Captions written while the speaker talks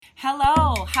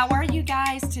Hello, how are you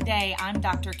guys today? I'm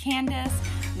Dr. Candace.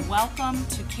 Welcome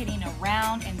to Kidding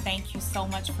Around, and thank you so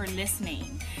much for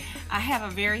listening. I have a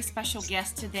very special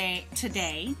guest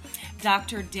today,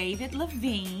 Dr. David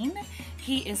Levine.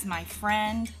 He is my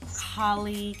friend,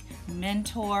 colleague,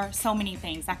 mentor, so many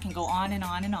things. I can go on and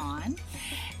on and on.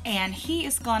 And he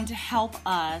is going to help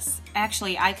us.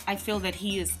 Actually, I feel that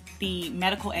he is the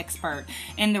medical expert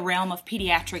in the realm of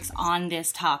pediatrics on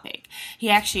this topic. He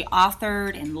actually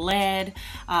authored and led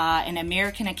an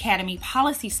American Academy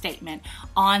policy statement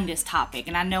on this topic.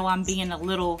 And I know I'm being a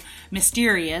little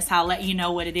mysterious. I'll let you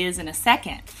know what it is in a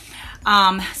second.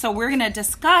 So we're going to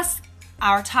discuss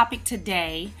our topic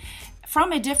today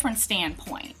from a different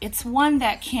standpoint. It's one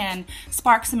that can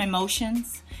spark some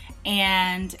emotions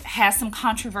and has some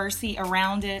controversy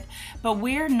around it, but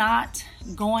we're not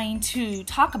going to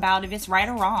talk about if it's right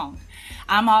or wrong.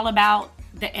 I'm all about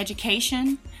the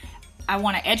education. I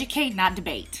want to educate, not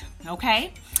debate,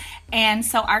 okay? And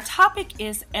so our topic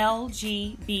is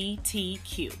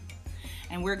LGBTQ.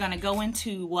 And we're going to go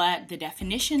into what the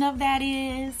definition of that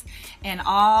is and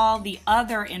all the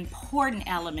other important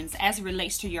elements as it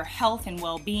relates to your health and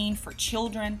well-being for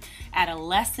children,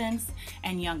 adolescents,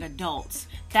 and young adults.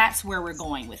 That's where we're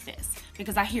going with this,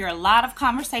 because I hear a lot of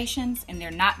conversations and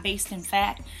they're not based in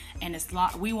fact, and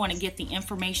we want to get the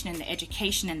information and the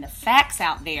education and the facts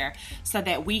out there so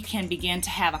that we can begin to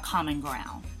have a common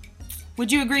ground. Would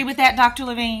you agree with that, Dr.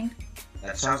 Levine?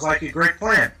 That sounds like a great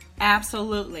plan.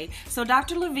 Absolutely. So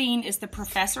Dr. Levine is the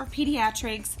professor of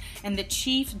pediatrics and the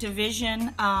chief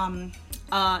division in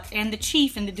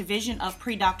the division of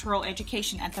predoctoral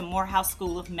education at the Morehouse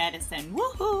School of Medicine.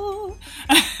 Woohoo!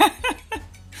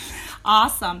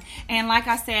 Awesome. And like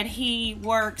I said, he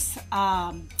works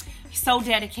so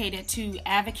dedicated to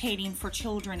advocating for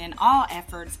children in all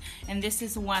efforts, and this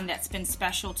is one that's been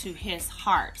special to his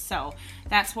heart. So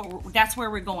that's where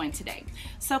we're going today.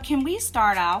 So can we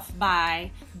start off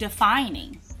by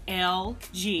defining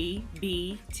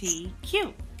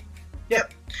LGBTQ?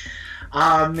 Yep.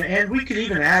 And we could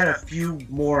even add a few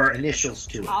more initials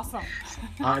to it. Awesome.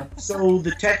 So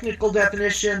the technical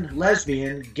definition: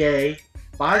 lesbian, gay,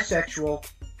 bisexual,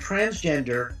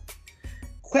 transgender,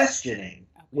 questioning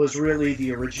was really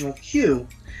the original Q,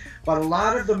 but a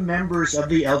lot of the members of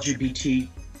the LGBT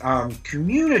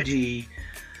community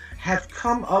have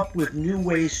come up with new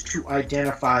ways to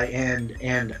identify and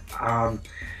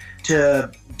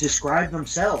to describe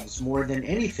themselves more than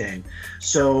anything.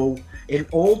 So an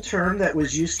old term that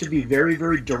was used to be very,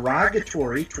 very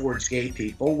derogatory towards gay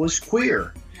people was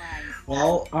queer.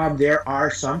 Well, there are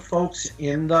some folks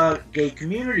in the gay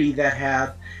community that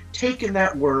have taken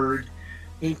that word,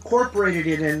 incorporated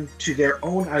it into their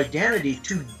own identity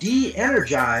to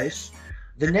de-energize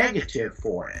the negative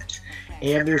for it.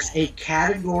 And there's a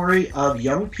category of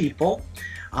young people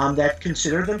that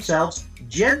consider themselves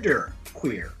gender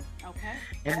queer. Okay.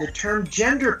 And the term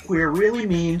gender queer really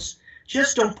means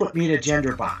just don't put me in a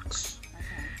gender box.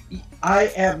 Okay.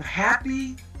 I am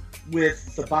happy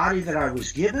with the body that I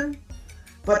was given,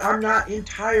 but I'm not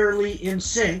entirely in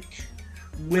sync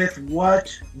with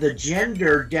what the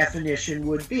gender definition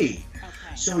would be.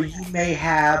 Okay. So you may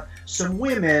have some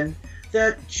women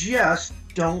that just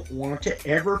don't want to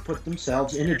ever put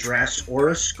themselves in a dress or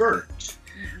a skirt.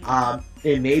 Mm-hmm.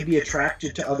 They may be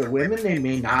attracted to other women, they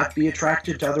may not be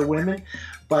attracted to other women,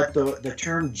 but the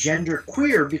term gender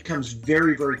queer becomes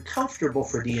very, very comfortable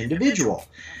for the individual.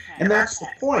 Okay. And that's the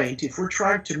point. If we're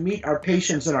trying to meet our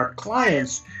patients and our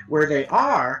clients where they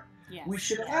are, yes, we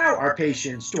should allow our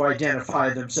patients to identify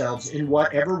themselves in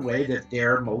whatever way that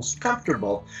they're most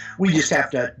comfortable. We just have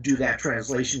to do that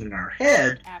translation in our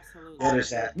head. Absolutely. What does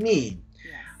that mean?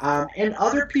 Yes. And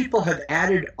other people have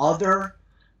added other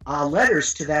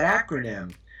letters to that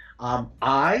acronym.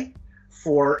 I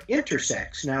for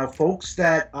intersex. Now, folks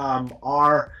that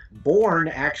are born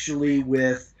actually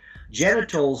with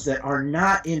genitals that are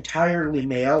not entirely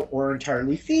male or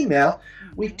entirely female,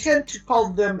 we tend to call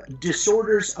them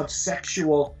disorders of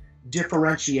sexual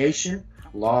differentiation,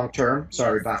 long term.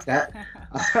 Sorry about that.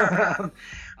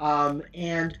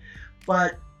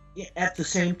 But at the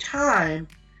same time,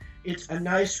 it's a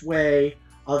nice way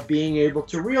of being able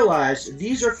to realize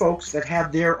these are folks that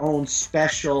have their own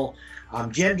special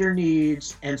gender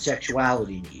needs and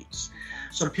sexuality needs.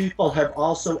 Some people have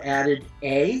also added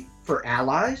A for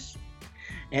allies,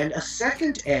 and a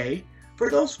second A for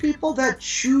those people that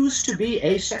choose to be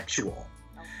asexual.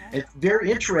 Okay. It's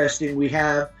very interesting. We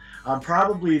have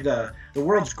probably the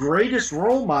world's greatest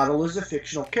role model is a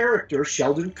fictional character,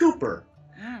 Sheldon Cooper,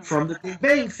 from the Big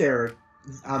Bang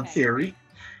Theory.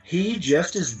 He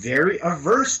just is very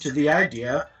averse to the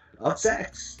idea of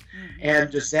sex. And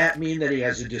does that mean that he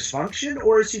has a dysfunction,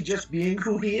 or is he just being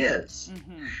who he is?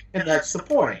 And that's the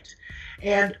point.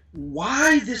 And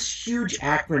why this huge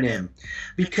acronym?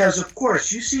 Because, of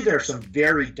course, you see there are some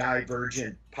very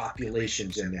divergent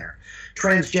populations in there.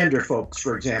 Transgender folks,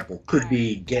 for example, could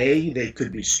be gay, they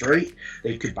could be straight,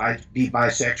 they could be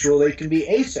bisexual, they can be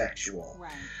asexual.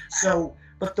 Right. So,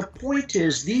 but the point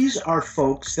is, these are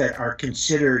folks that are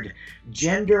considered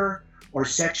gender or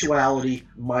sexuality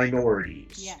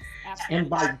minorities. Yes, absolutely. And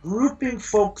by grouping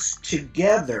folks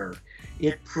together,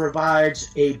 it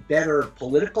provides a better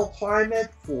political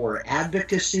climate for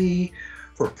advocacy,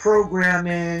 for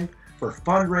programming, for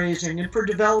fundraising, and for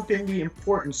developing the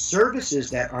important services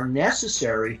that are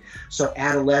necessary so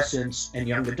adolescents and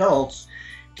young adults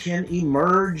can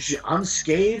emerge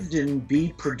unscathed and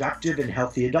be productive and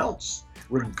healthy adults,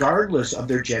 regardless of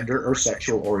their gender or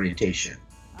sexual orientation.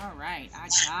 All right, I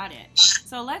got it.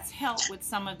 So let's help with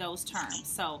some of those terms.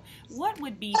 So what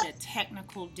would be the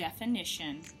technical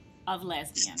definition of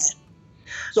lesbian?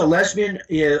 So lesbian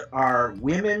are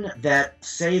women that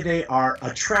say they are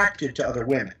attracted to other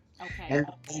women. Okay. And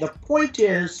the point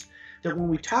is that when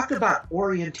we talk about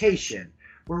orientation,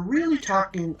 we're really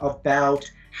talking about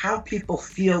how people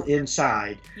feel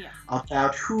inside, yes,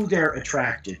 about who they're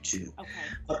attracted to. Okay.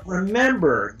 But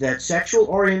remember that sexual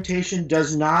orientation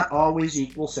does not always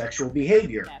equal sexual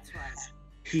behavior. That's right.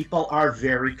 People are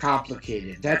very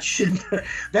complicated. That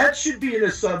should be an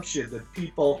assumption that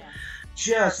people Yes.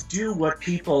 just do what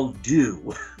people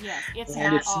do. Yes, it's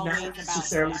And not it's always not about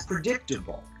necessarily sex.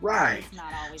 predictable. Right. It's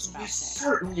not always We about sex.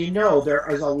 certainly know there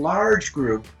is a large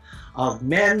group of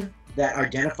men that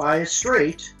identify as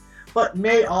straight, but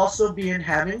may also be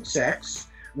having sex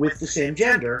with the same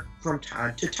gender from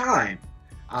time to time.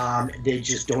 They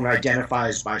just don't identify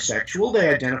as bisexual, they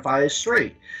identify as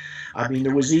straight. I mean,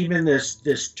 there was even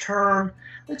this term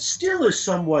that still is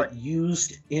somewhat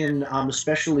used in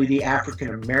especially the African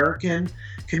American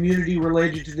community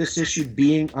related to this issue,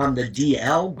 being on the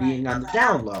DL, being on the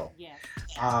down low. Yes.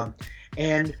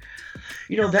 And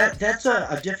you know, that's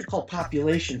a difficult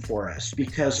population for us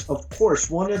because, of course,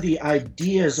 one of the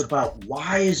ideas about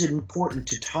why is it important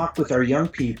to talk with our young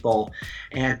people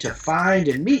and to find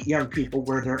and meet young people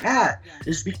where they're at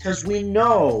is because we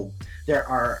know there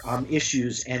are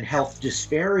issues and health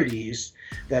disparities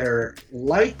that are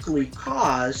likely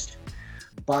caused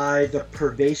by the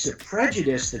pervasive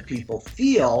prejudice that people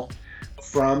feel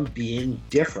from being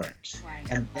different. Right.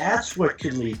 And that's what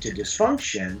can lead to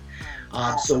dysfunction.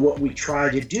 So what we try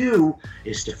to do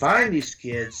is to find these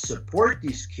kids, support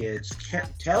these kids,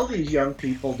 tell these young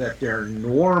people that they're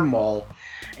normal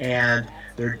and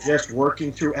they're just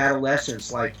working through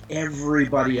adolescence like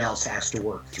everybody else has to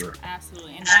work through.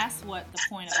 Absolutely. And that's what the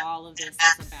point of all of this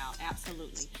is about.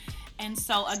 Absolutely. And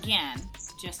so again,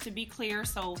 just to be clear,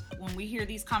 so when we hear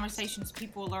these conversations,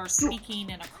 people are speaking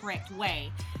in a correct way.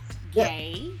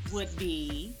 Gay would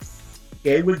be?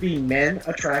 Gay would be men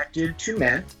attracted to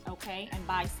men. Okay, and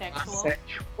bisexual?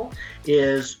 Bisexual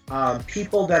is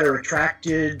people that are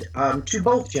attracted to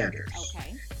both genders.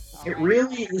 Okay. It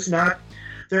really is not.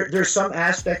 There's some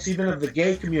aspects even of the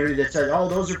gay community that says, oh,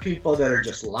 those are people that are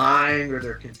just lying or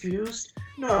they're confused.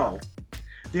 No,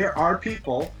 there are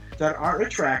people that are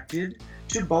attracted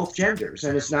to both genders,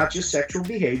 and it's not just sexual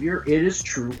behavior, it is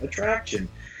true attraction,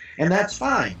 and that's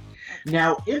fine.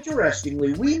 Now,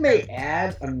 interestingly, we may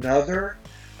add another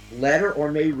letter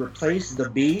or may replace the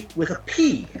B with a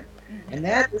P, and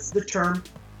that is the term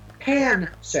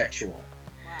pansexual. Wow.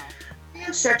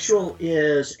 Pansexual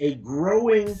is a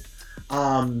growing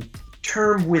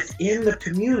term within the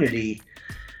community,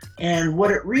 and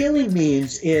what it really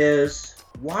means is,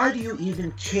 why do you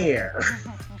even care?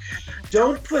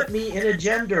 Don't put me in a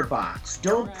gender box.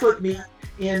 Don't put me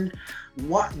in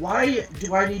why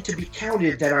do I need to be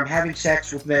counted that I'm having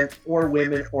sex with men or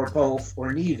women or both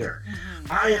or neither?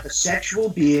 I am a sexual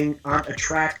being. I'm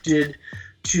attracted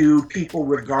to people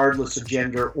regardless of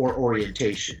gender or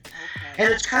orientation. Okay.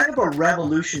 And it's kind of a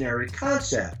revolutionary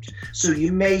concept. So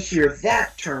you may hear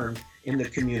that term in the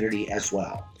community as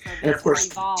well. So And of course,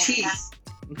 evolving. teeth.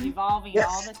 Evolving Yes.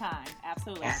 all the time.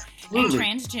 Absolutely. Absolutely.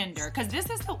 And transgender, because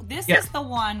this Yeah. is the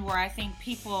one where I think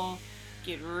people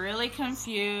get really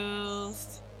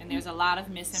confused and there's a lot of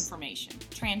misinformation.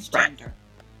 Transgender.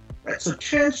 Right. So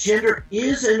transgender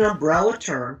is an umbrella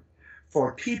term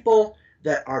for people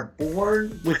that are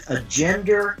born with a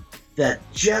gender that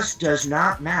just does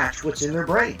not match what's in their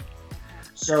brain.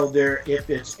 So if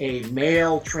it's a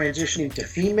male transitioning to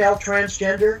female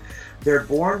transgender, they're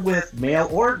born with male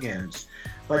organs.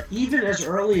 But even as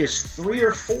early as 3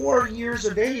 or 4 years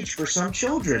of age for some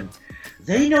children,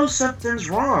 they know something's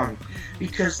wrong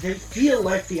because they feel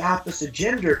like the opposite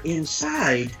gender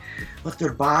inside, but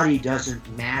their body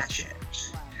doesn't match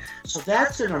it. So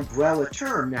that's an umbrella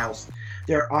term. Now,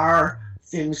 there are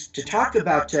things to talk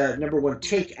about to, number one,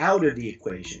 take out of the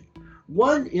equation.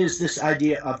 One is this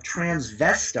idea of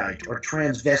transvestite or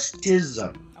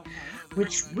transvestism,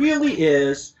 which really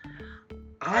is,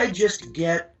 I just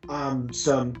get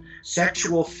some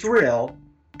sexual thrill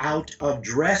out of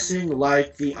dressing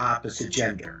like the opposite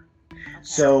gender.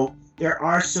 So there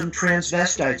are some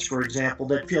transvestites, for example,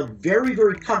 that feel very,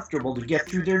 very comfortable to get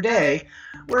through their day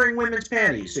wearing women's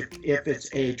panties if it's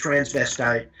a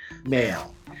transvestite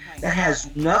male. That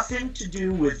has nothing to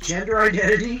do with gender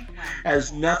identity,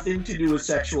 has nothing to do with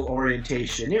sexual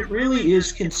orientation. It really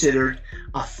is considered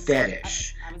a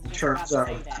fetish in terms of.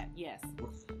 Yes.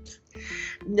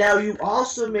 Now, you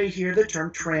also may hear the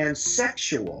term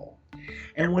transsexual.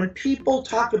 And when people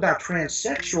talk about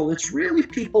transsexual, it's really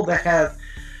people that have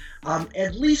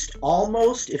at least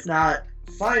almost, if not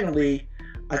finally,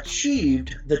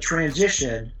 achieved the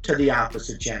transition to the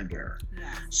opposite gender.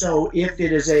 So if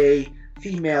it is a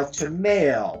female to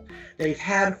male, they've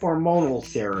had hormonal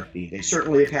therapy, they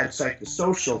certainly have had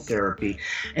psychosocial therapy,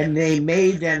 and they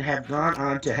may then have gone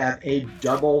on to have a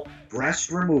double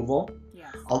breast removal,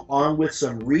 along with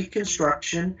some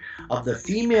reconstruction of the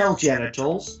female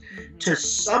genitals to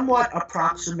somewhat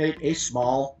approximate a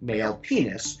small male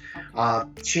penis,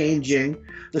 changing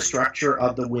the structure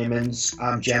of the women's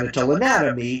genital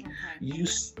anatomy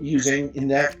using, in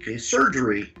that case,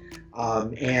 surgery.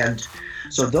 And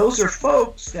so those are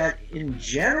folks that, in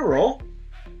general,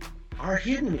 are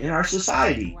hidden in our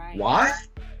society. Right. Why?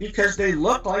 Because they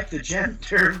look like the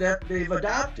gender that they've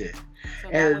adopted. So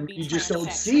And you just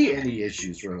don't see any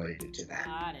issues related to that.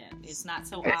 Got it. It's not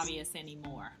so obvious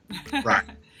anymore. Right.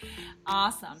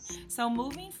 Awesome. So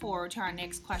moving forward to our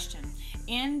next question.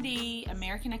 In the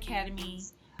American Academy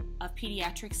of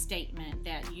Pediatrics statement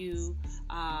that you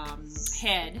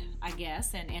had, I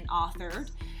guess, and authored,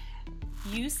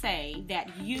 you say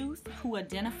that youth who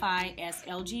identify as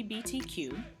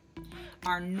LGBTQ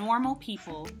are normal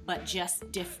people, but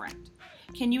just different.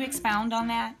 Can you expound on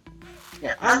that?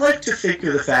 Yeah, I like to think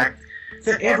of the fact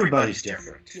that everybody's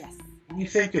different. Yes. When you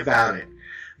think about it,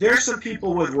 there are some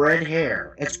people with red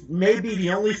hair. It's maybe the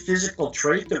only physical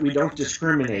trait that we don't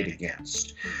discriminate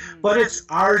against. But it's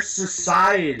our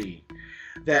society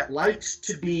that likes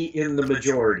to be in the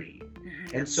majority.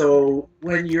 And so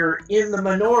when you're in the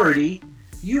minority,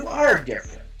 you are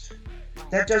different.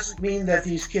 That doesn't mean that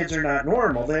these kids are not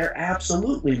normal. They're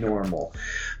absolutely normal.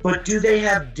 But do they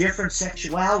have different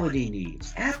sexuality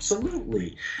needs?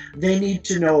 Absolutely. They need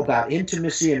to know about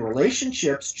intimacy and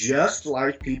relationships, just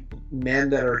like men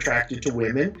that are attracted to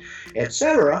women,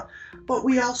 etc. But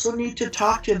we also need to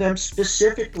talk to them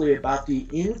specifically about the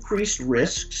increased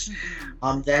risks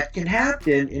that can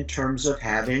happen in terms of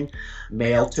having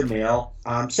male-to-male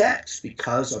sex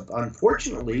because of,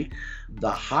 unfortunately,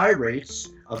 the high rates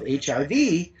of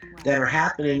HIV that are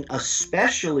happening,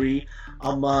 especially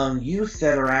among youth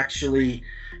that are actually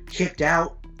kicked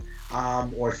out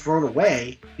or thrown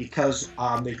away because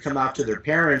they come out to their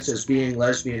parents as being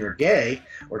lesbian or gay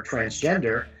or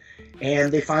transgender,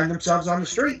 and they find themselves on the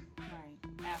street.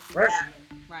 Right, absolutely.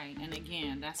 Right, and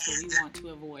again, that's what we want to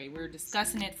avoid. We're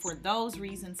discussing it for those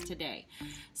reasons today.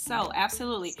 So,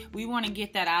 absolutely, we want to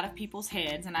get that out of people's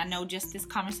heads, and I know just this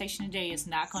conversation today is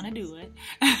not going to do it.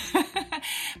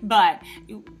 But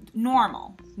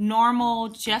normal,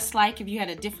 just like if you had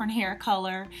a different hair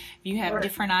color, if you have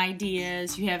different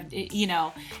ideas, you have,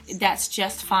 that's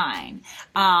just fine.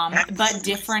 But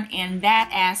different in that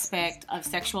aspect of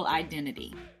sexual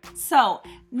identity. So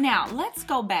now let's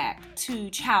go back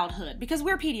to childhood, because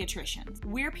we're pediatricians.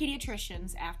 We're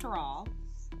pediatricians after all.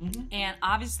 And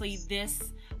obviously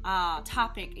this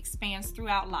topic expands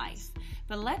throughout life.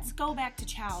 But let's go back to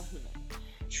childhood.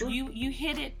 Sure. You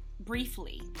hit it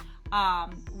briefly.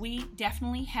 We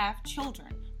definitely have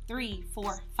children, 3,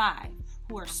 4, 5,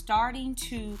 who are starting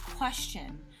to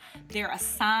question their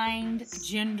assigned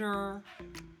gender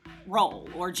role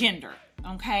or gender,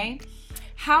 okay?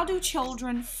 How do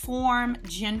children form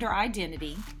gender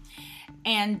identity?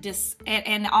 And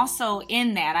also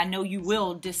in that, I know you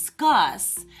will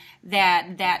discuss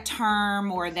that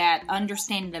term or that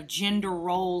understanding of gender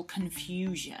role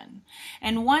confusion.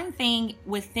 And one thing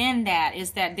within that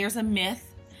is that there's a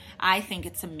myth, I think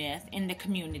it's a myth in the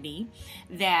community,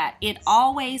 that it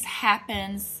always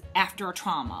happens after a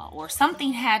trauma or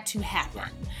something had to happen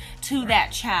to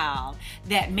that child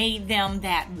that made them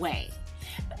that way.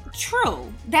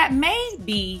 True, that may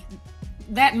be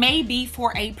that may be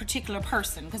for a particular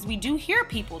person, because we do hear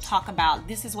people talk about,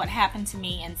 this is what happened to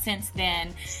me, and since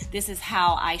then this is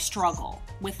how I struggle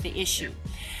with the issue.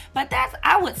 But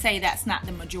I would say that's not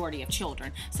the majority of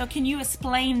children. So can you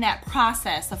explain that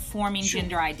process of forming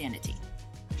gender identity?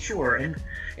 Sure.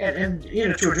 And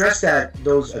to address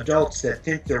those adults that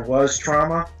think there was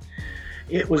trauma,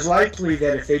 it was likely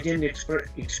that if they didn't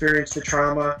experience the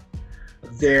trauma,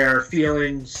 their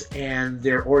feelings and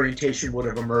their orientation would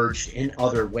have emerged in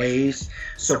other ways.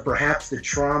 So perhaps the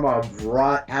trauma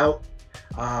brought out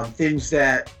things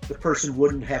that the person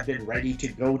wouldn't have been ready to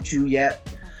go to yet.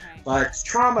 But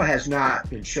trauma has not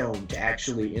been shown to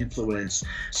actually influence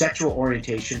sexual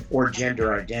orientation or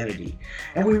gender identity.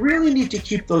 And we really need to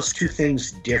keep those two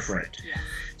things different.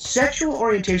 Sexual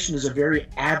orientation is a very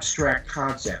abstract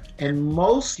concept, and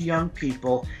most young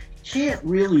people can't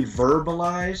really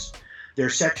verbalize their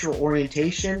sexual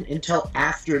orientation until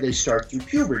after they start through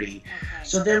puberty.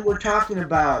 So then we're talking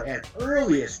about at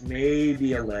earliest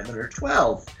maybe 11 or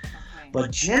 12.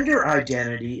 But gender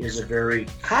identity is a very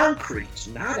concrete,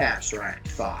 not abstract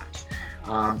thought,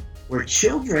 where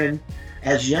children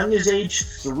as young as age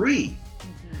 3,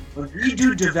 when we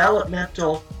do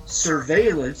developmental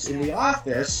surveillance in the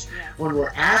office, when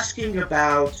we're asking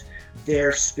about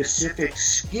their specific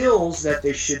skills that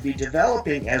they should be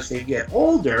developing as they get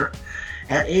older,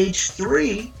 at age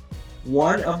 3,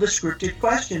 one of the scripted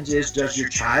questions is, does your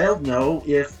child know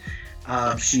if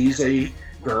she's a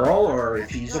girl or if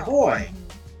he's a boy?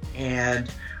 And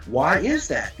why is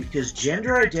that? Because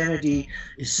gender identity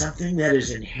is something that is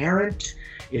inherent,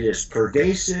 it is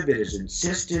pervasive, it is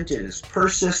insistent, it is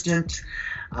persistent,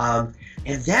 and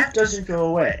that doesn't go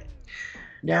away.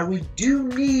 Now, we do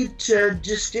need to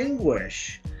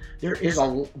distinguish.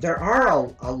 There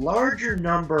are a larger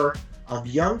number of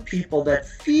young people that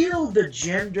feel the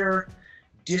gender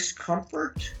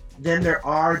discomfort than there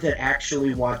are that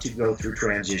actually want to go through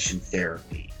transition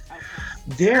therapy.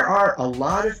 There are a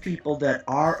lot of people that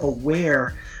are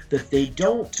aware that they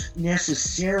don't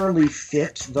necessarily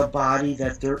fit the body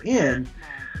that they're in,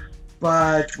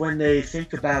 but when they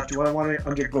think about, do I want to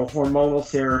undergo hormonal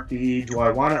therapy? Do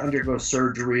I want to undergo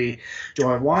surgery? Do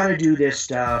I want to do this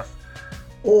stuff?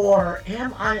 Or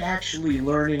am I actually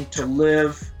learning to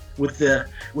live with the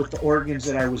organs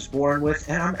that I was born with,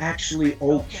 and I'm actually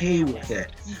okay with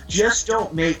it? Just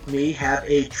don't make me have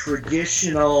a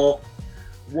traditional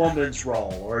woman's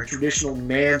role or a traditional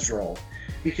man's role,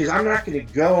 because I'm not going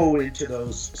to go into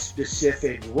those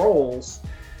specific roles.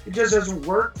 It just doesn't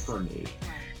work for me,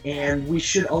 and we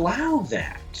should allow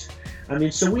that. I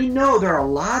mean, so we know there are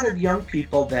a lot of young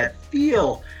people that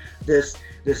feel this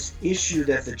issue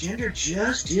that the gender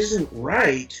just isn't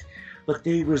right, but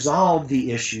they resolve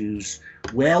the issues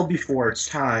well before it's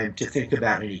time to think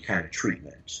about any kind of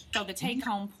treatment. So the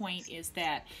take-home point is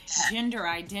that gender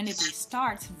identity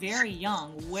starts very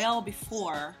young, well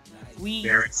before we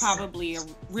probably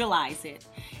realize it.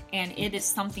 And it is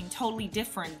something totally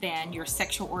different than your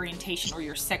sexual orientation or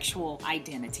your sexual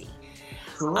identity.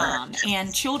 Correct.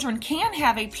 And children can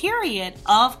have a period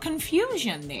of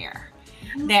confusion there.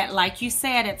 That, like you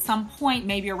said, at some point,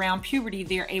 maybe around puberty,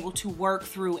 they're able to work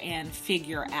through and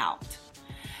figure out.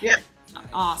 Yeah.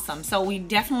 Awesome. So we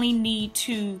definitely need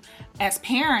to, as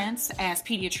parents, as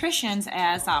pediatricians,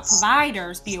 as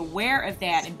providers, be aware of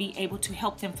that and be able to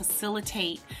help them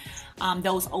facilitate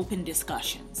those open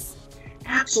discussions.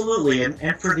 Absolutely.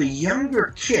 And for the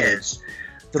younger kids,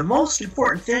 the most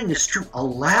important thing is to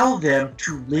allow them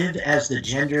to live as the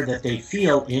gender that they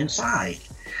feel inside.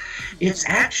 It's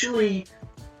actually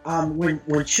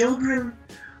when children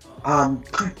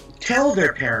tell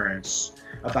their parents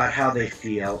about how they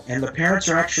feel, and the parents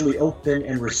are actually open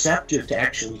and receptive to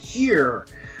actually hear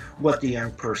what the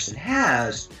young person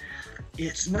has,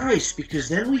 it's nice, because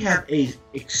then we have a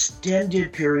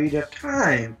extended period of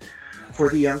time for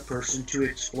the young person to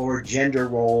explore gender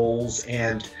roles,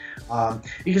 and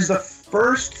because the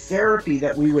first therapy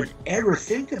that we would ever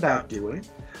think about doing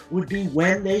would be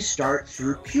when they start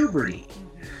through puberty.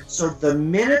 So the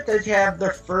minute they have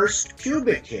their first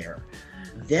pubic hair,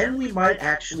 then we might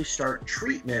actually start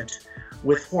treatment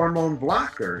with hormone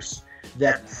blockers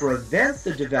that prevent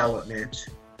the development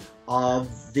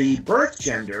of the birth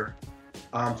gender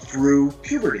through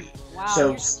puberty. Wow,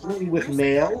 so with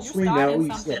males, we know we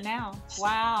something now.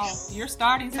 Wow, you're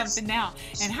starting something now.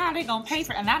 And how are they going to pay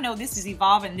for it? And I know this is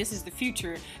evolving. This is the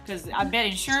future, because I bet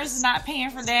insurance is not paying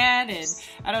for that, and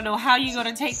I don't know how you're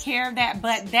going to take care of that.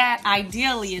 But that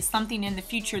ideally is something in the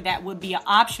future that would be an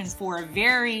option for a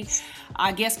very,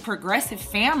 I guess, progressive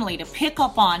family to pick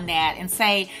up on that and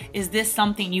say, is this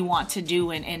something you want to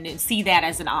do, and see that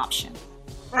as an option?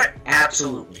 Right,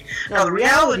 absolutely. Now, the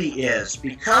reality is,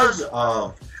 because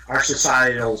of our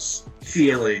societal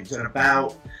feelings and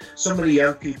about so many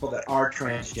young people that are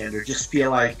transgender just feel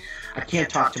like, I can't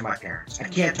talk to my parents, I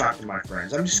can't talk to my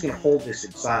friends, I'm just going to hold this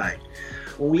inside.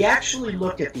 When we actually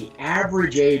look at the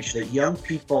average age that young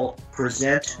people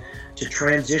present to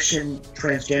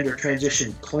transgender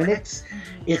transition clinics,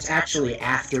 it's actually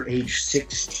after age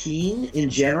 16 in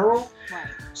general. Right.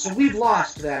 So we've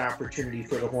lost that opportunity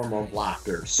for the hormone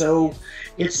blocker. So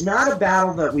it's not a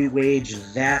battle that we wage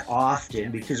that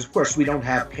often because, of course, we don't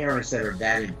have parents that are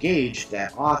that engaged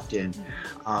that often.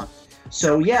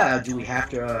 So yeah, do we have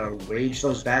to wage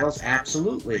those battles?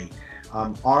 Absolutely.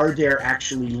 Are there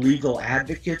actually legal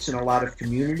advocates in a lot of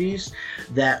communities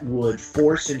that would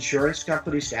force insurance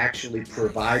companies to actually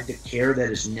provide the care that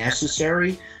is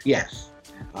necessary? Yes.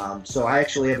 So I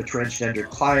actually have a transgender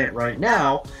client right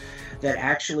now that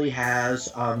actually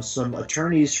has some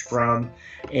attorneys from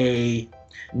a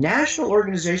national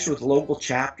organization with local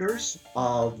chapters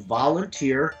of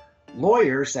volunteer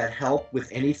lawyers that help with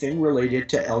anything related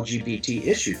to LGBT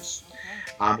issues.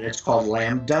 It's called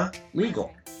Lambda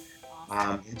Legal.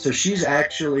 And so she's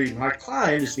actually, my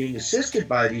client is being assisted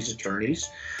by these attorneys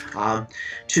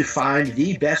to find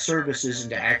the best services and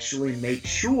to actually make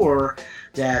sure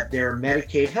that their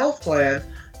Medicaid health plan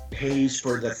pays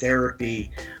for the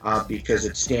therapy because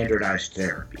it's standardized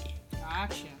therapy.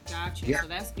 Gotcha. Yeah. So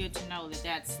that's good to know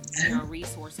that there are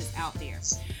resources out there.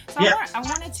 So Yeah. I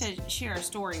wanted to share a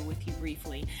story with you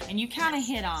briefly, and you kind of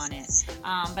hit on it,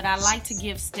 but I like to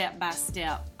give step by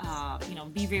step,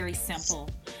 be very simple.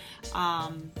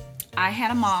 I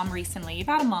had a mom recently,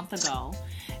 about a month ago,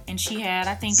 and she had,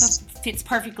 I think, fits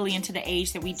perfectly into the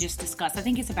age that we just discussed. I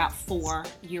think it's about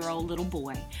 4-year-old little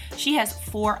boy. She has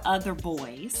 4 other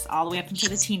boys, all the way up into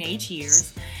the teenage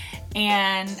years.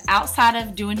 And outside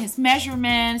of doing his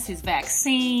measurements, his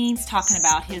vaccines, talking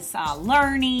about his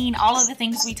learning, all of the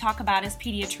things we talk about as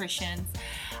pediatricians,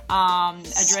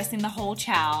 addressing the whole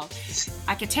child,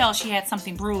 I could tell she had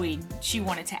something brewing she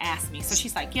wanted to ask me. So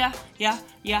she's like, yeah.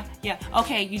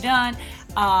 Okay, you done?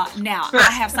 Now,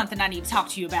 I have something I need to talk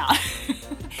to you about.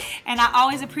 And I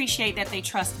always appreciate that they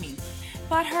trust me.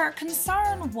 But her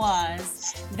concern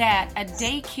was that a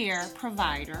daycare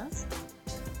provider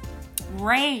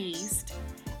raised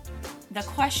the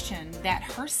question that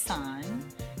her son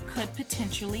could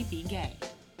potentially be gay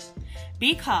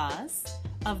because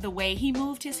of the way he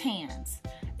moved his hands,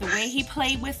 the way he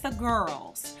played with the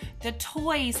girls, the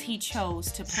toys he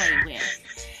chose to play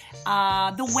with,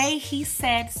 the way he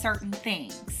said certain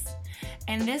things.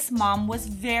 And this mom was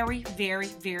very, very,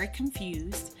 very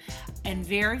confused and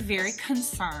very, very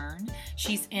concerned.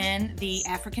 She's in the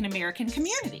African American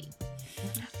community.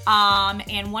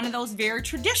 And one of those very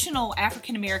traditional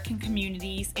African American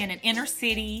communities in an inner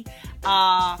city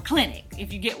clinic,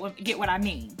 if you get what I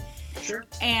mean. Sure.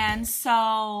 And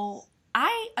so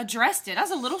I addressed it. I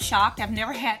was a little shocked. I've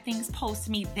never had things posed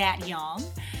to me that young.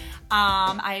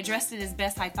 I addressed it as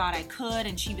best I thought I could,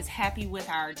 and she was happy with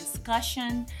our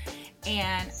discussion.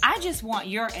 And I just want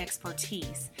your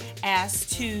expertise as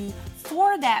to,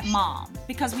 for that mom,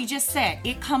 because we just said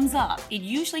it comes up. It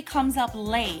usually comes up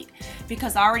late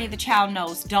because already the child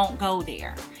knows don't go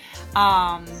there.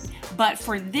 But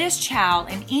for this child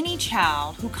and any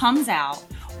child who comes out,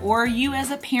 or you as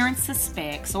a parent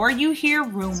suspects, or you hear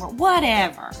rumor,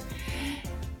 whatever,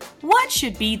 what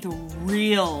should be the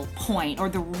real point or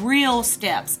the real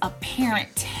steps a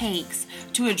parent takes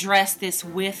to address this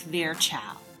with their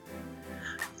child?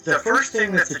 The first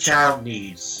thing that the child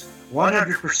needs,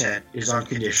 100%, is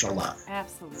unconditional love.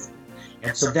 Absolutely.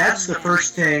 And so that's the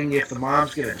first thing. If the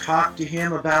mom's going to talk to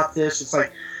him about this, it's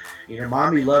like,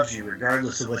 mommy loves you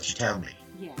regardless of what you tell me.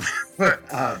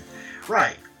 Yes.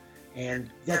 Right. And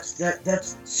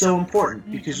that's so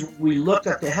important because when we look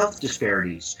at the health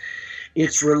disparities,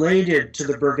 it's related to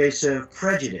the pervasive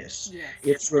prejudice. Yes.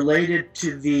 It's related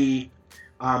to the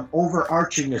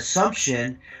overarching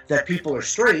assumption that people are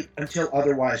straight until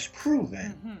otherwise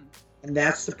proven. Mm-hmm. And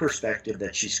that's the perspective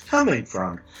that she's coming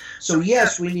from. So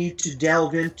yes, we need to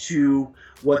delve into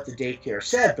what the daycare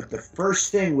said, but the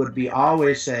first thing would be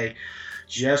always say,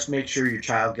 just make sure your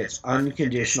child gets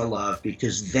unconditional love,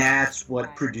 because that's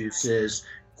what produces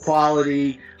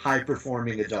quality,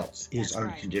 high-performing adults, is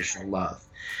unconditional love.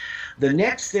 The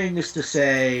next thing is to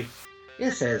say,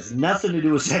 this has nothing to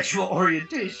do with sexual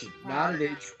orientation, not at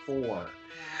age 4.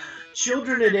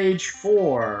 Children at age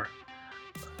 4,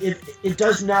 it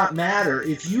does not matter.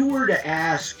 If you were to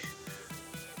ask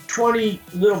 20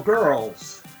 little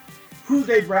girls who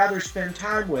they'd rather spend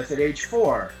time with at age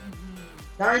 4,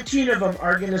 19 of them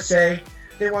are going to say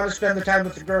they want to spend the time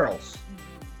with the girls.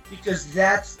 because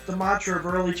that's the mantra of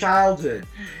early childhood,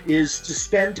 is to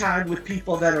spend time with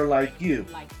people that are like you.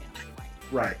 Like them,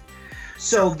 Right.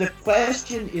 So the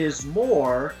question is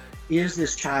more, is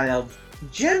this child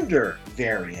gender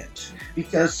variant?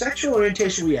 Because sexual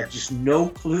orientation, we have just no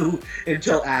clue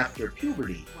until after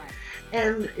puberty. Right.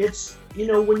 And it's,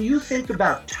 when you think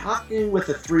about talking with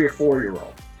a 3 or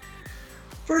 4-year-old,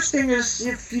 first thing is,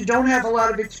 if you don't have a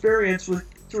lot of experience with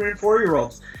 3 and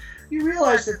 4-year-olds, you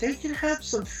realize that they can have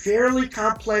some fairly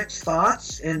complex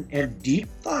thoughts and deep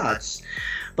thoughts.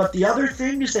 But the other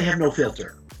thing is they have no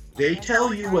filter. They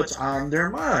tell you what's on their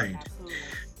mind. Absolutely.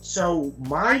 So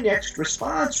my next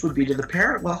response would be to the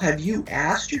parent, well, have you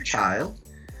asked your child,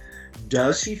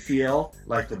 does he feel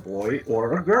like a boy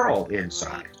or a girl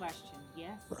inside? Great question.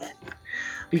 Yes.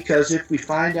 Because if we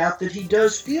find out that he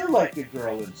does feel like a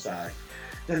girl inside,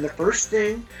 then the first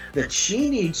thing that she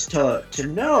needs to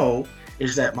know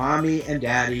is that mommy and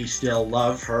daddy still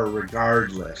love her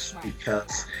regardless. Right.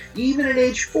 Because even at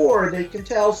age 4, they can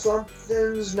tell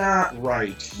something's not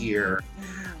right here.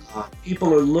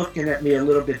 People are looking at me a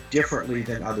little bit differently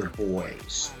than other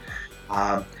boys.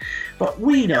 But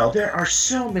we know there are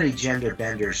so many gender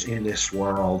benders in this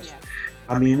world. Yes.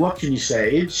 I mean, what can you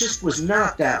say? It just was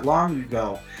not that long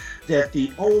ago that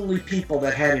the only people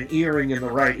that had an earring in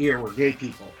the right ear were gay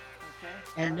people. Okay.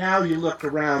 And now you look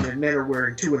around and men are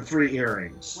wearing 2 and 3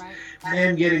 earrings. Right.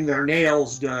 Men getting their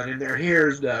nails done and their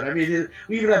hairs done. I mean,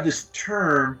 we even have this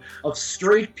term of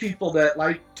straight people that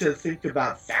like to think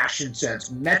about fashion sense,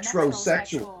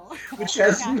 metrosexual, which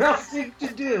has nothing to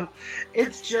do.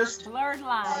 It's just blurred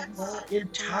lines.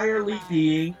 Entirely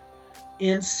being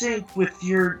in sync with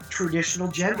your traditional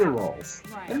gender roles.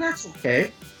 Right. And that's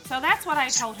okay. So that's what I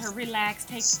told her. Relax,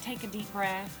 take a deep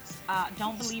breath.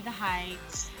 Don't believe the hype.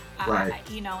 Right.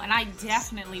 And I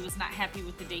definitely was not happy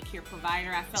with the daycare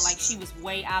provider. I felt like she was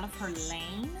way out of her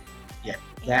lane. Yeah,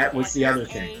 that was the other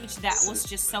thing. That was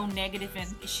just so negative,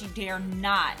 and she dare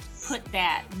not put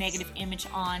that negative image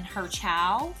on her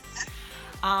child.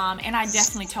 And I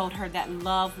definitely told her that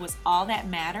love was all that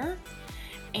mattered,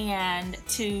 and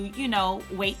to,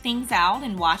 wait things out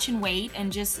and watch and wait,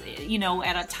 and just,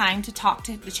 at a time to talk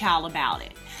to the child about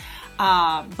it.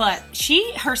 But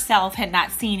she herself had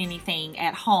not seen anything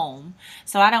at home,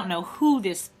 so I don't know who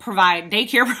this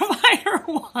daycare provider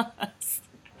was.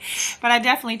 But I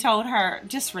definitely told her,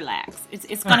 just relax.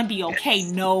 It's going to be okay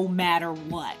no matter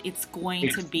what. It's going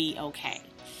to be okay.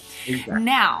 Exactly.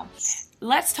 Now,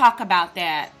 let's talk about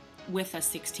that with a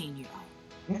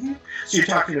 16-year-old. Mm-hmm. So you're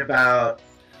talking about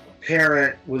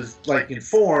parent was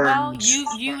informed. Well,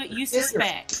 you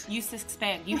suspect.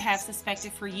 You have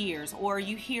suspected for years, or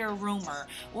you hear a rumor,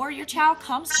 or your child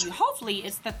comes to you. Hopefully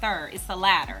it's the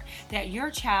latter, that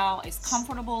your child is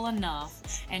comfortable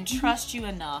enough and trusts you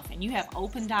enough, and you have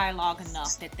open dialogue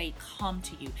enough that they come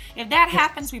to you. If that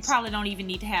happens, we probably don't even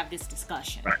need to have this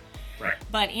discussion. Right.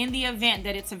 But in the event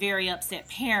that it's a very upset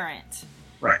parent.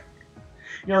 Right.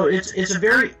 It's a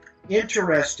very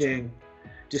interesting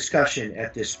discussion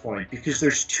at this point, because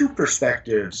there's 2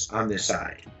 perspectives on this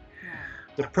side.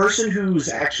 The person who's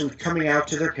actually coming out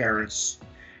to their parents,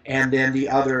 and then the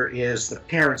other is the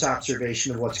parent's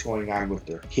observation of what's going on with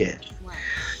their kid.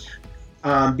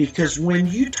 Because when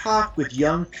you talk with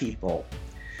young people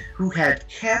who had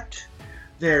kept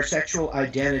their sexual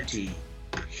identity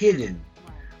hidden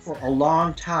for a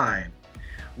long time,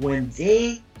 when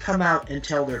they come out and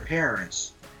tell their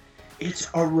parents, it's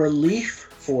a relief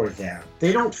for them.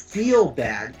 They don't feel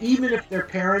bad, even if their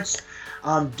parents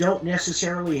don't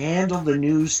necessarily handle the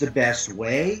news the best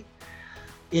way.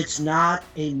 It's not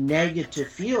a negative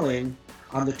feeling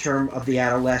on the term of the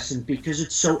adolescent, because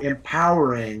it's so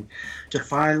empowering to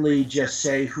finally just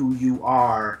say who you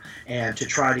are and to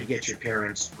try to get your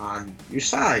parents on your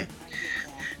side.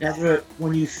 Now,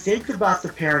 when you think about the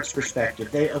parents'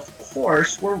 perspective, they, of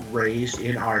course, were raised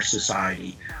in our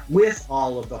society with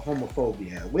all of the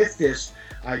homophobia, with this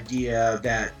idea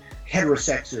that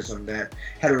heterosexism, that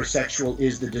heterosexual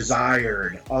is the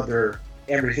desired,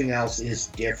 everything else is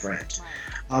different.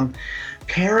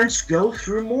 Parents go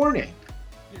through mourning.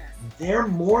 They're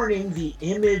mourning the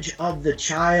image of the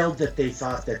child that they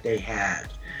thought that they had.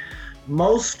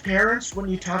 Most parents, when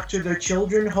you talk to their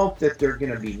children, hope that they're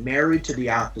going to be married to the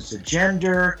opposite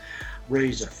gender,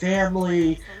 raise a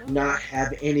family, not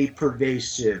have any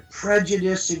pervasive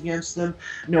prejudice against them,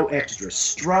 no extra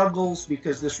struggles,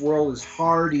 because this world is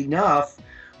hard enough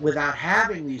without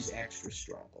having these extra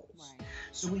struggles.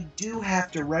 So we do have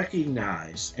to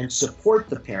recognize and support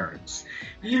the parents.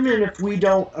 Even if we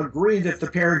don't agree that the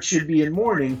parents should be in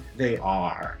mourning, they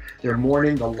are. They're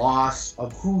mourning the loss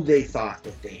of who they thought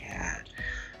that they had.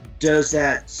 Does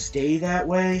that stay that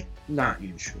way? Not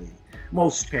usually.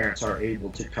 Most parents are able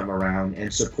to come around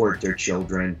and support their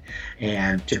children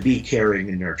and to be caring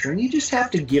and nurturing. You just have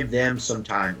to give them some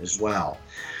time as well.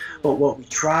 But what we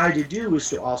try to do is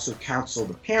to also counsel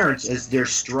the parents as they're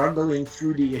struggling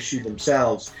through the issue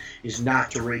themselves, is not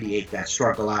to radiate that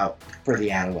struggle out for the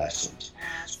adolescent.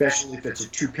 Especially if it's a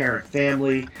two-parent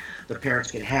family, the parents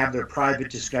can have their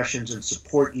private discussions and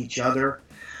support each other,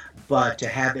 but to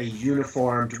have a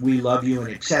uniformed "we love you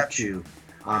and accept you"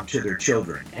 to their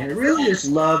children. And it really is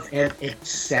love and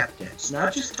acceptance,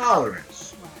 not just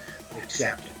tolerance, but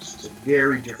acceptance. It's a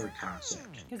very different concept.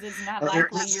 Because it's not likely you're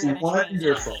going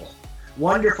to change.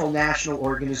 Wonderful national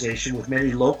organization with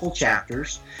many local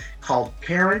chapters called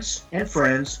Parents and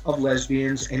Friends of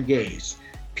Lesbians and Gays,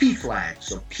 PFLAG,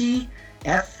 so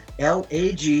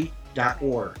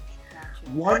PFLAG.org.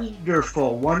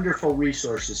 Wonderful, wonderful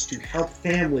resources to help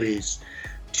families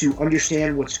to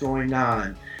understand what's going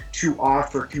on, to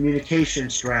offer communication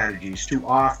strategies, to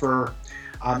offer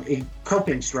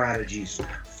coping strategies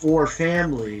for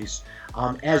families,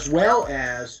 as well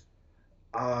as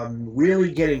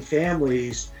really getting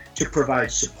families to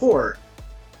provide support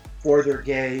for their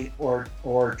gay or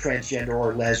transgender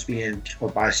or lesbian or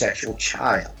bisexual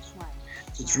child. Right.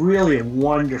 So it's really a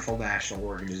wonderful national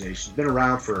organization. It's been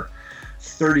around for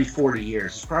 30, 40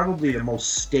 years. It's probably the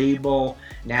most stable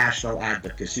national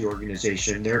advocacy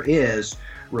organization there is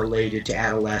related to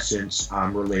adolescents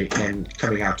and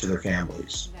coming out to their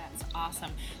families. That's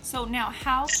awesome. So now,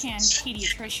 how can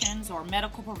pediatricians or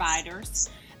medical providers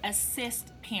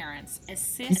assist parents,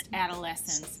 assist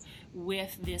adolescents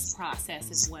with this process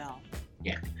as well?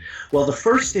 Yeah. Well, the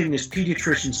first thing is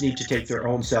pediatricians need to take their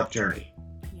own self-journey.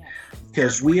 Yeah.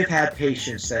 Because we have had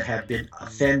patients that have been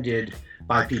offended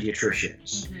by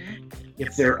pediatricians. Mm-hmm.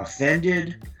 If they're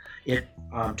offended, it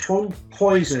totally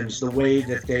poisons the way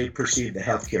that they perceive the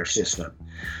healthcare system.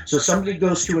 So somebody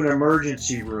goes to an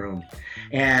emergency room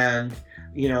and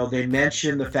they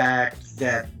mention the fact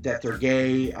that they're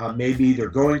gay, maybe they're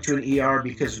going to an ER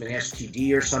because of an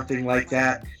STD or something like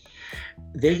that.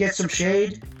 They get some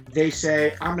shade, they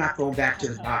say, I'm not going back to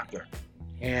the doctor.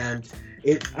 And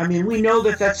we know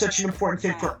that that's such an important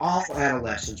thing for all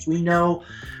adolescents. We know,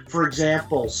 for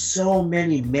example, so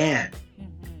many men,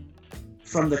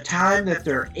 from the time that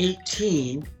they're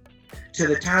 18 to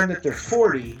the time that they're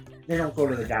 40, they don't go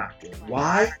to the doctor.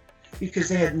 Why? Because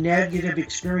they had negative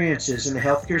experiences in the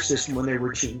healthcare system when they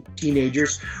were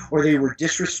teenagers, or they were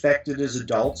disrespected as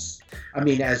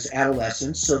as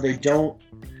adolescents, so they don't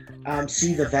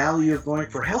see the value of going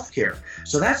for healthcare.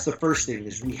 So that's the first thing,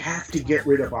 is we have to get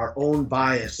rid of our own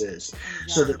biases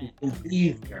so that we can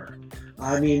be there.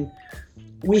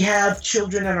 We have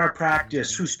children in our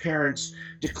practice whose parents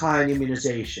decline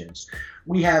immunizations.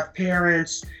 We have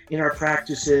parents in our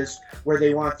practices where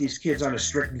they want these kids on a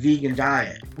strict vegan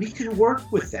diet. We can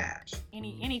work with that.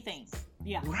 Anything.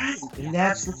 Yeah. Right. And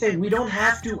that's the thing. We don't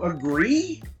have to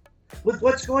agree with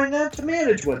what's going on to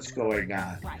manage what's going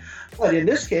on. Right. But in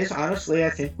this case, honestly, I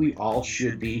think we all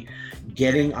should be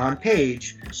getting on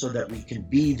page so that we can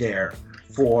be there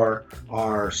for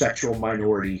our sexual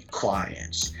minority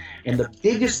clients. And the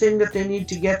biggest thing that they need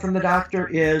to get from the doctor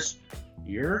is,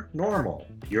 you're normal.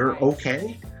 You're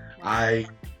okay. I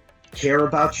care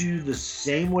about you the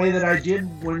same way that I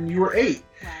did when you were 8,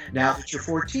 now that you're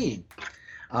 14.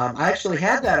 I actually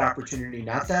had that opportunity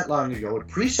not that long ago. A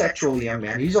pre-sexual young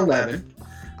man, he's 11,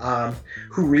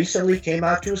 who recently came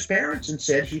out to his parents and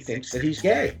said he thinks that he's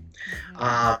gay.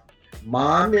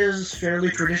 Mom is fairly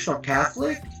traditional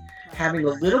Catholic, having a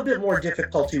little bit more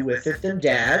difficulty with it than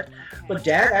Dad, but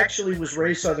Dad actually was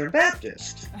raised Southern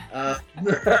Baptist.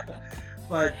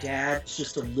 But Dad's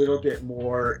just a little bit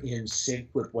more in sync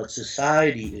with what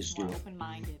society is doing.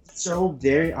 Open-minded. So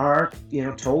they are,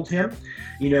 told him,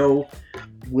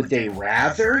 would they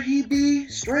rather he be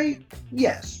straight?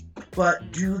 Yes.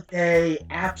 But do they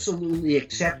absolutely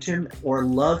accept him or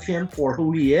love him for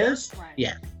who he is? Right.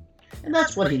 Yeah. And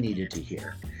that's what he needed to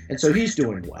hear. And so he's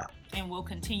doing well. And we'll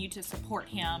continue to support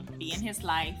him, be in his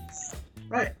life.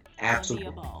 Right.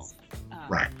 Absolutely.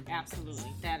 Right.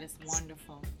 Absolutely. That is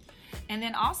wonderful. And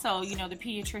then also, the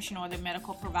pediatrician or the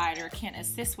medical provider can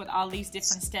assist with all these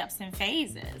different steps and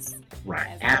phases.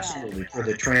 Right. Absolutely. Well.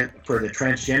 For the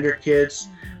transgender kids,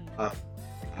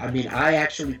 I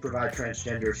actually provide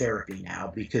transgender therapy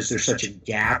now because there's such a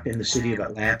gap in the city of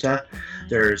Atlanta.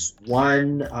 There's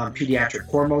one pediatric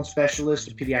hormone specialist,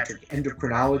 a pediatric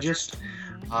endocrinologist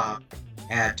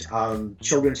at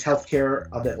Children's Healthcare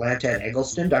of Atlanta at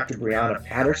Eggleston, Dr. Brianna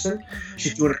Patterson.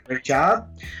 She's doing a great job.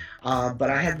 But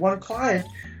I had one client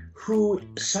who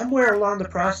somewhere along the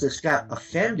process got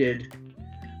offended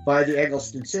by the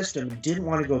Eggleston system and didn't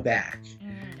want to go back.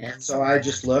 Mm-hmm. And so I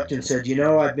just looked and said,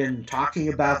 I've been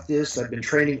talking about this. I've been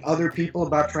training other people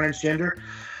about transgender.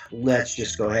 Let's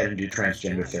just go ahead and do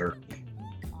transgender therapy.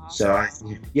 Awesome.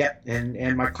 So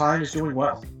and my client is doing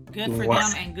well. Good for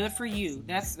them and good for you.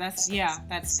 That's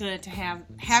good to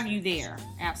have you there.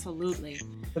 Absolutely.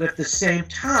 But at the same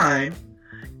time,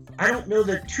 I don't know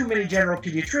that too many general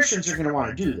pediatricians are going to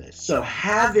want to do this. So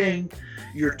having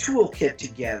your toolkit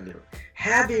together,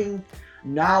 having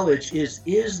knowledge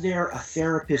is there a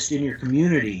therapist in your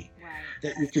community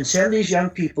that you can send these young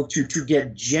people to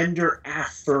get gender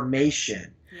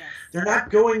affirmation? Yes. They're not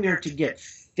going there to get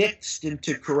fixed and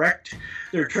to correct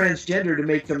their transgender to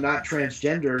make them not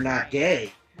transgender or not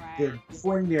gay. Right. They're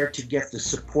going there to get the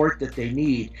support that they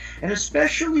need. And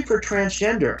especially for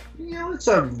transgender, it's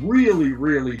a really,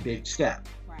 really big step.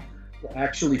 Right. To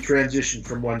actually transition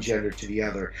from one gender to the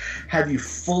other. Have you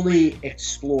fully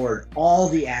explored all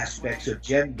the aspects of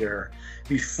gender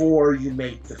before you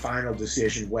make the final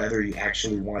decision whether you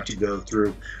actually want to go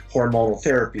through hormonal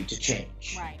therapy to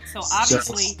change? Right. So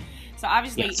obviously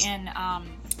Yes. in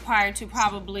prior to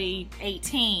probably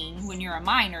 18, when you're a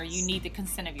minor, you need the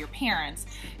consent of your parents.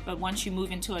 But once you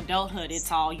move into adulthood,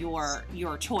 it's all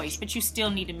your choice. But you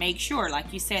still need to make sure,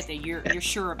 like you said, that you're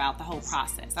sure about the whole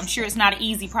process. I'm sure it's not an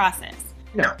easy process.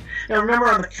 No. Now remember,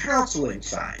 on the counseling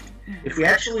side, if we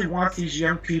actually want these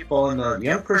young people and the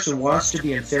young person wants to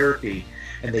be in therapy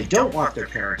and they don't want their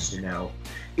parents to know,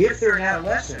 if they're an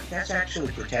adolescent, that's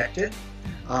actually protected.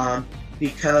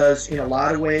 Because in a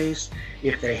lot of ways,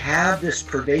 if they have this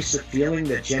pervasive feeling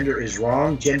that gender is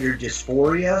wrong, gender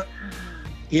dysphoria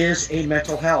is a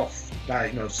mental health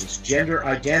diagnosis. Gender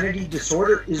identity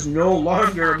disorder is no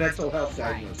longer a mental health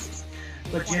diagnosis,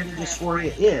 but gender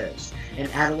dysphoria is. And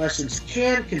adolescents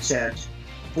can consent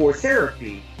for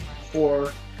therapy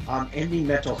for ending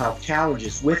mental health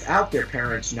challenges without their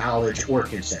parents' knowledge or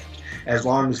consent, as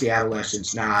long as the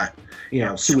adolescent's not,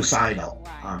 suicidal,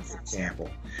 for example.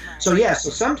 So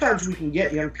sometimes we can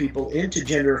get young people into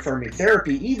gender-affirming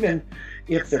therapy even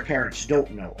if their parents don't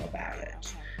know about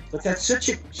it. But that's such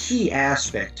a key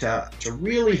aspect to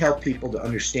really help people to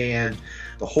understand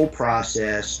the whole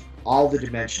process, all the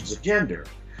dimensions of gender.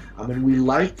 And we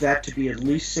like that to be at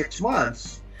least 6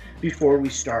 months before we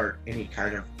start any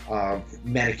kind of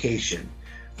medication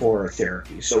for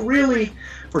therapy. So really,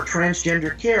 for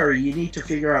transgender care, you need to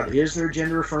figure out, is there a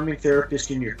gender-affirming therapist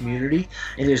in your community?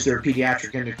 And is there a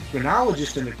pediatric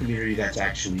endocrinologist in the community that's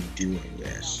actually doing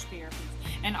this?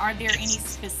 And are there any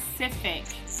specific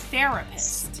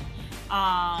therapists?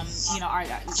 Are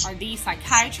these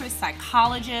psychiatrists,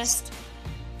 psychologists?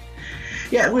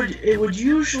 Yeah, it would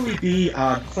usually be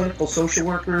clinical social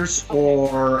workers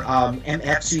or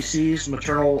MFCCs,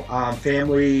 maternal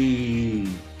family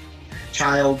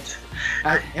child.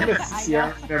 MFCC,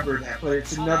 I don't remember that, but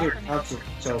it's another counselor.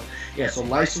 So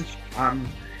licensed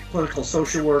clinical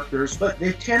social workers, but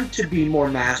they tend to be more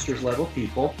master's level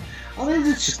people. I think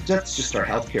that's just our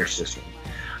healthcare system.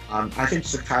 I think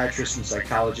psychiatrists and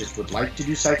psychologists would like to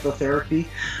do psychotherapy,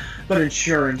 but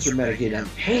insurance or Medicaid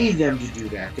doesn't pay them to do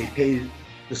that. They pay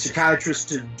the psychiatrist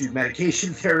to do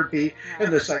medication therapy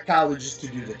and the psychologist to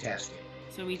do the testing.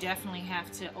 So we definitely have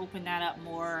to open that up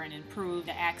more and improve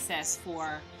the access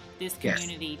for this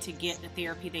community to get the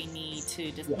therapy they need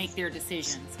to just make their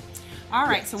decisions. All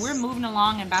right, so we're moving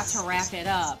along and about to wrap it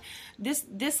up.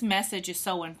 This message is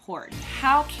so important.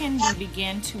 How can we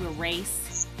begin to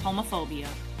erase homophobia,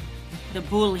 the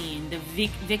bullying, the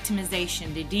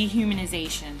victimization, the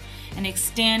dehumanization, and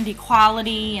extend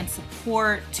equality and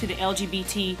support to the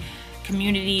LGBT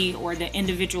community or the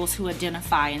individuals who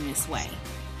identify in this way?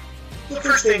 The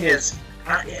first thing is,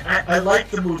 I like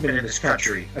the movement in this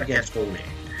country against bullying.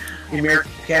 The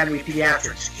American Academy of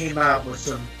Pediatrics came out with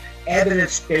some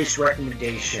evidence-based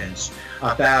recommendations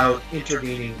about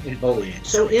intervening in bullying.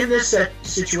 So in this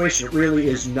situation, it really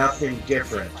is nothing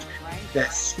different.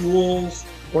 That schools,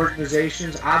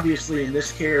 organizations, obviously in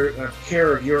this care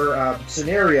of your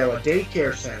scenario, a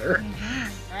daycare center,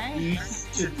 needs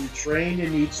to be trained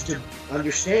and needs to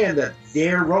understand that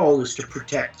their role is to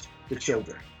protect the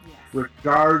children,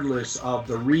 regardless of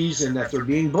the reason that they're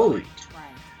being bullied.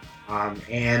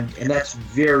 And that's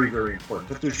very, very important.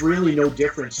 But there's really no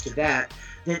difference to that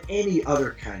than any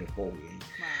other kind of bullying.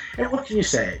 And what can you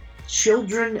say?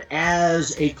 Children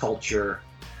as a culture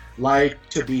like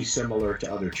to be similar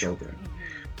to other children.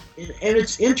 And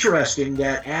it's interesting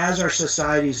that as our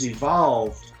society's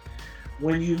evolved,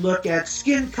 when you look at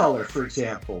skin color, for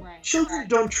example, children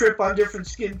don't trip on different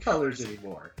skin colors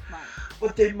anymore.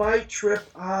 But they might trip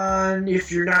on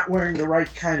if you're not wearing the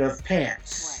right kind of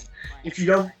pants. If you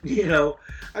don't,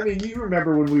 I mean, you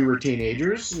remember when we were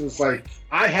teenagers, it was like,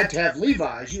 I had to have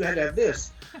Levi's, you had to have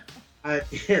this. I,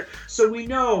 so we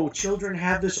know children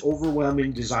have this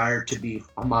overwhelming desire to be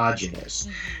homogenous.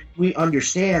 Mm-hmm. We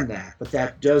understand that, but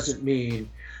that doesn't mean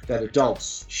that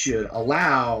adults should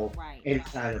allow any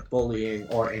kind of bullying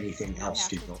or anything else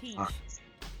to go on.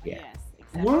 Yeah. Yes,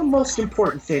 exactly. One of the most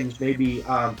important things, maybe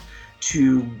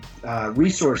to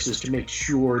resources to make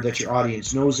sure that your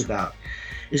audience knows about,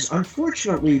 is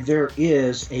unfortunately there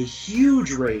is a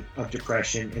huge rate of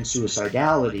depression and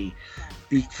suicidality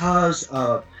because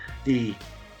of the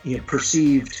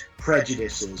perceived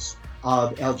prejudices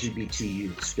of LGBT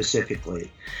youth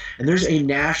specifically. And there's a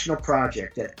national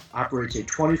project that operates a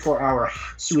 24-hour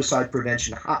suicide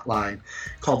prevention hotline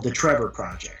called the Trevor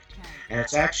Project. And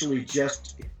it's actually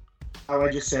just how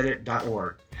I just said it,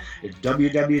 .org. It's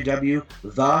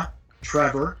www.thetrevor,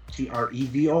 Trevor,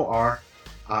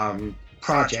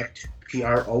 project,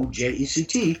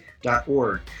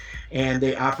 project.org. And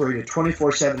they operate a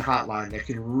 24/7 hotline that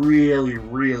can really,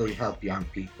 really help young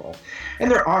people. And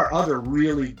there are other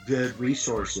really good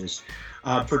resources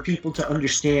for people to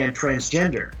understand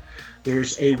transgender.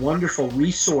 There's a wonderful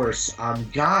resource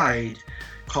guide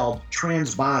called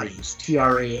Transbodies,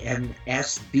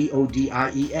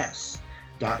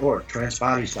 Transbodies.org,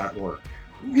 transbodies.org.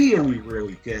 Really,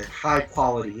 really good, high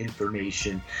quality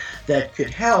information that could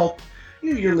help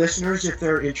your listeners if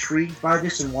they're intrigued by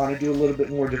this and want to do a little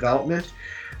bit more development.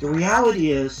 The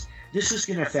reality is this is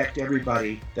going to affect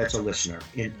everybody that's a listener,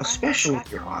 and especially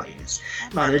your audience.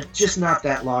 It's just not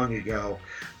that long ago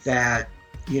that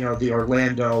the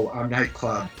Orlando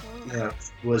nightclub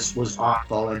was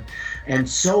awful, and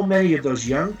so many of those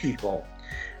young people,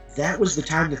 that was the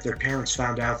time that their parents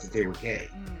found out that they were gay,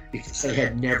 because they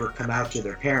had never come out to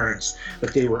their parents,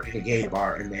 but they were in a gay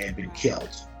bar and they had been killed.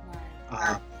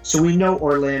 So we know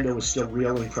Orlando is still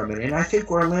reeling from it, and I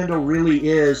think Orlando really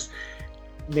is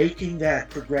making that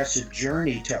progressive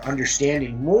journey to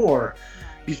understanding more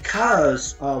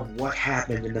because of what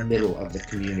happened in the middle of the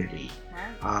community.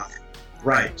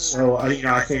 Right. So,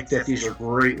 I think that these are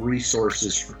great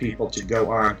resources for people to go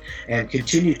on and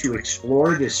continue to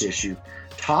explore this issue.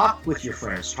 Talk with your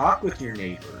friends, talk with your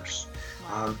neighbors.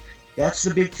 That's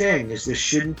the big thing, is this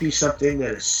shouldn't be something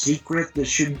that is secret. This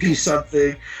shouldn't be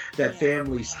something that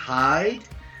families hide.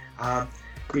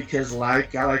 Because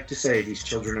like I like to say, these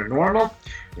children are normal.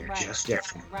 They're just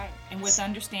different. Right. And with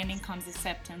understanding comes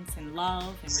acceptance and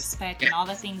love and respect and all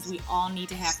the things we all need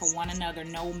to have for one another,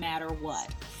 no matter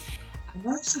what.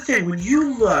 That's the thing. When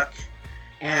you look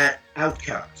at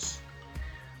outcomes,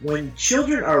 when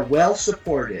children are well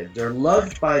supported, they're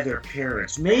loved by their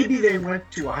parents, maybe they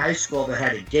went to a high school that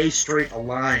had a gay-straight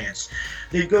alliance,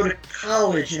 they go to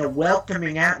college in a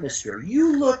welcoming atmosphere.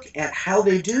 You look at how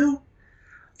they do,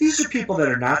 these are people that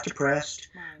are not depressed,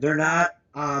 they're not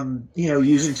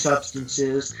using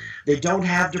substances, they don't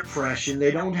have depression, they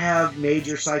don't have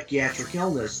major psychiatric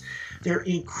illness. They're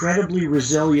incredibly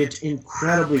resilient,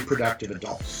 incredibly productive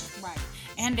adults. Right.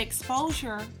 And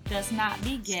exposure does not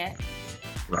beget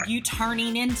you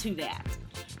turning into that.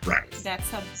 Right.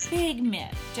 That's a big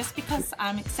myth. Just because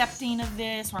I'm accepting of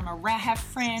this, or have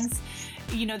friends,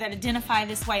 that identify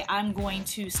this way, I'm going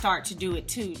to start to do it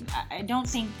too. I don't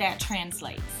think that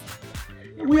translates.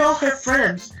 We all have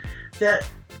friends that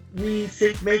we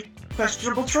think make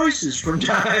questionable choices from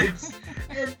times.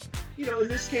 And, in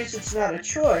this case, it's not a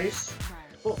choice.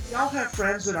 But we all have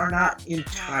friends that are not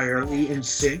entirely in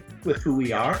sync with who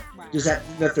we are. Does that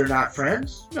mean that they're not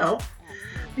friends? No.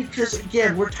 Because,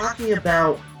 again, we're talking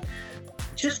about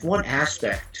just one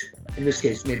aspect, in this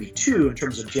case maybe two, in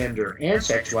terms of gender and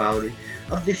sexuality,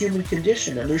 of the human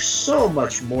condition. And there's so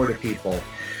much more to people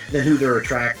than who they're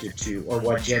attracted to or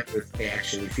what gender they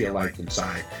actually feel like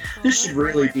inside. This should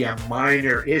really be a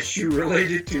minor issue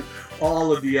related to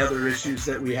all of the other issues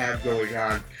that we have going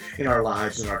on in our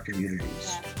lives and our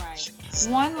communities. That's right.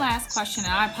 One last question,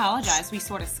 and I apologize, we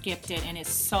sort of skipped it, and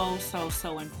it's so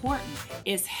important,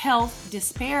 is health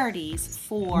disparities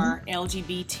for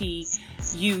LGBT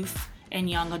youth and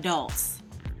young adults.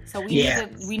 So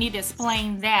we need to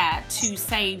explain that, to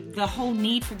say the whole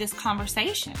need for this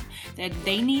conversation, that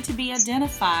they need to be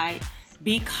identified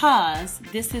because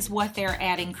this is what they're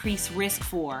at increased risk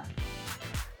for.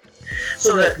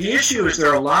 So that the issue is there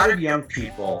are a lot of young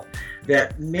people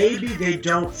that maybe they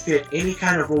don't fit any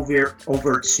kind of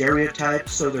overt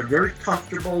stereotypes, so they're very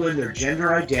comfortable in their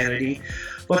gender identity,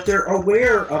 but they're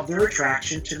aware of their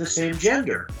attraction to the same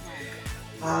gender.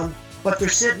 But they're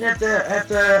sitting at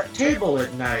the table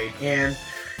at night, and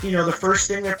the first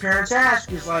thing their parents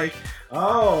ask is like,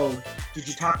 Oh, did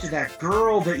you talk to that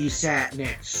girl that you sat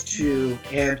next to?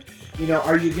 And,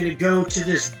 are you going to go to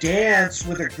this dance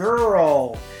with a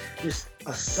girl? This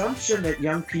assumption that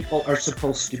young people are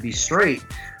supposed to be straight.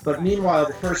 But meanwhile,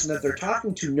 the person that they're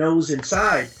talking to knows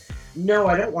inside, no,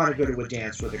 I don't want to go to a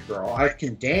dance with a girl. I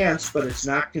can dance, but it's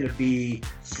not going to be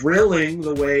thrilling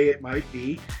the way it might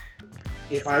be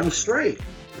if I was straight.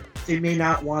 They may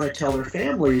not want to tell their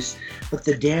families, but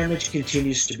the damage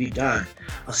continues to be done,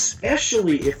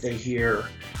 especially if they hear,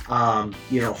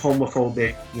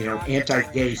 homophobic,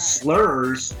 anti-gay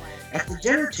slurs at the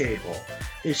dinner table.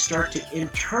 They start to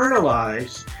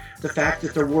internalize the fact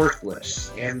that they're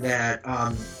worthless, and that,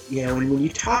 and when you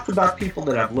talk about people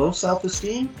that have low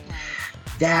self-esteem,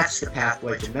 that's the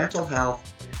pathway to mental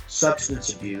health,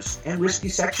 substance abuse, and risky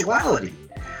sexuality.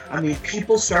 I mean,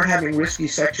 people start having risky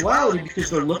sexuality because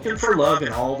they're looking for love in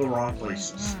all the wrong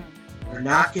places. They're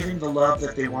not getting the love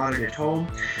that they wanted at home.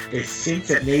 They think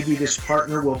that maybe this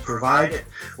partner will provide it.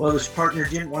 Well, this partner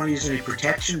didn't want to use any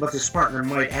protection, but this partner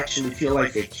might actually feel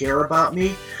like they care about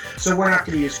me, so we're not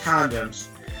going to use condoms.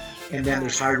 And then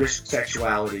there's high-risk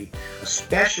sexuality,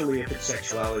 especially if it's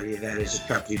sexuality that is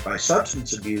accompanied by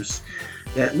substance abuse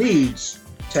that leads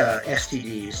to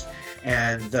STDs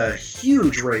and the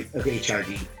huge rate of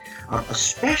HIV,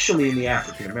 especially in the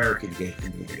African-American gay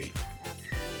community.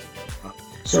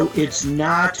 So it's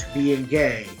not being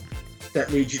gay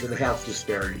that leads you to the health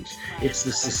disparities. It's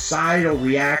the societal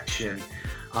reaction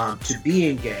to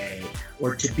being gay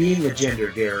or to being a gender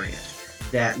variant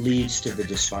that leads to the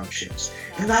dysfunctions.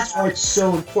 And that's why it's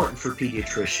so important for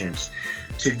pediatricians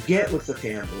to get with the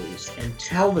families and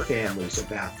tell the families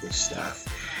about this stuff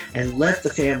and let the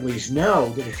families know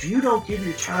that if you don't give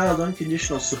your child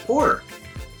unconditional support,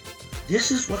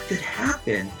 this is what could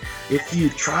happen if you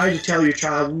try to tell your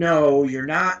child, no, you're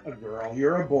not a girl,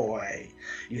 you're a boy.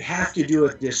 You have to do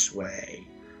it this way.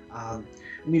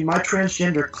 My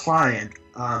transgender client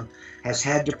has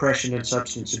had depression and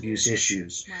substance abuse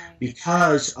issues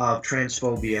because of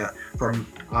transphobia from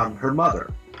her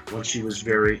mother when she was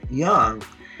very young,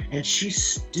 and she's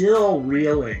still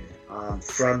reeling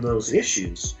from those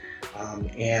issues.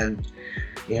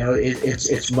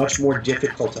 It's much more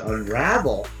difficult to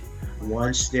unravel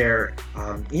once they're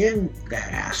in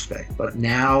that aspect. But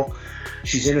now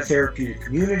she's in a therapeutic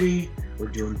community. We're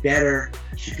doing better.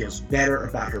 She feels better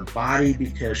about her body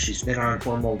because she's been on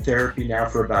hormone therapy now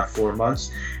for about 4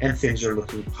 months, and things are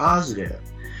looking positive.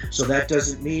 So that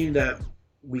doesn't mean that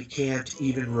we can't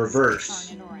even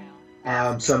reverse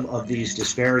some of these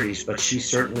disparities, but she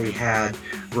certainly had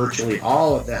virtually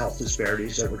all of the health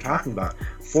disparities that we're talking about.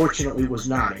 Fortunately, was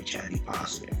not HIV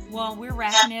positive. Well, we're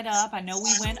wrapping it up. I know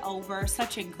we went over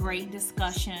such a great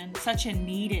discussion, such a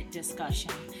needed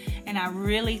discussion. And I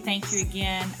really thank you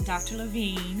again, Dr.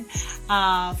 Levine,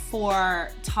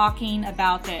 for talking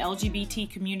about the LGBT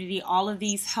community, all of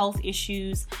these health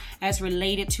issues as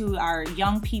related to our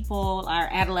young people, our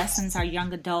adolescents, our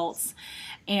young adults,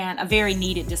 and a very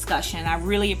needed discussion. I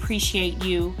really appreciate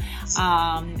you,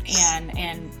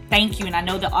 and thank you. And I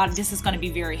know this is going to be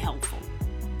very helpful.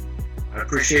 I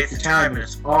appreciate the time, and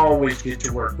it's always good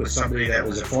to work with somebody that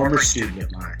was a former student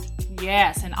of mine.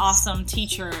 Yes, an awesome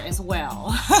teacher as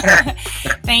well.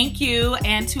 Thank you.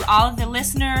 And to all of the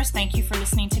listeners, thank you for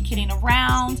listening to Kidding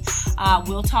Around.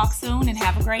 We'll talk soon, and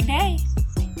have a great day.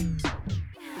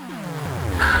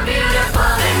 I'm beautiful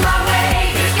in my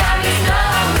way. There's got me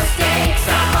no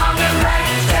mistakes.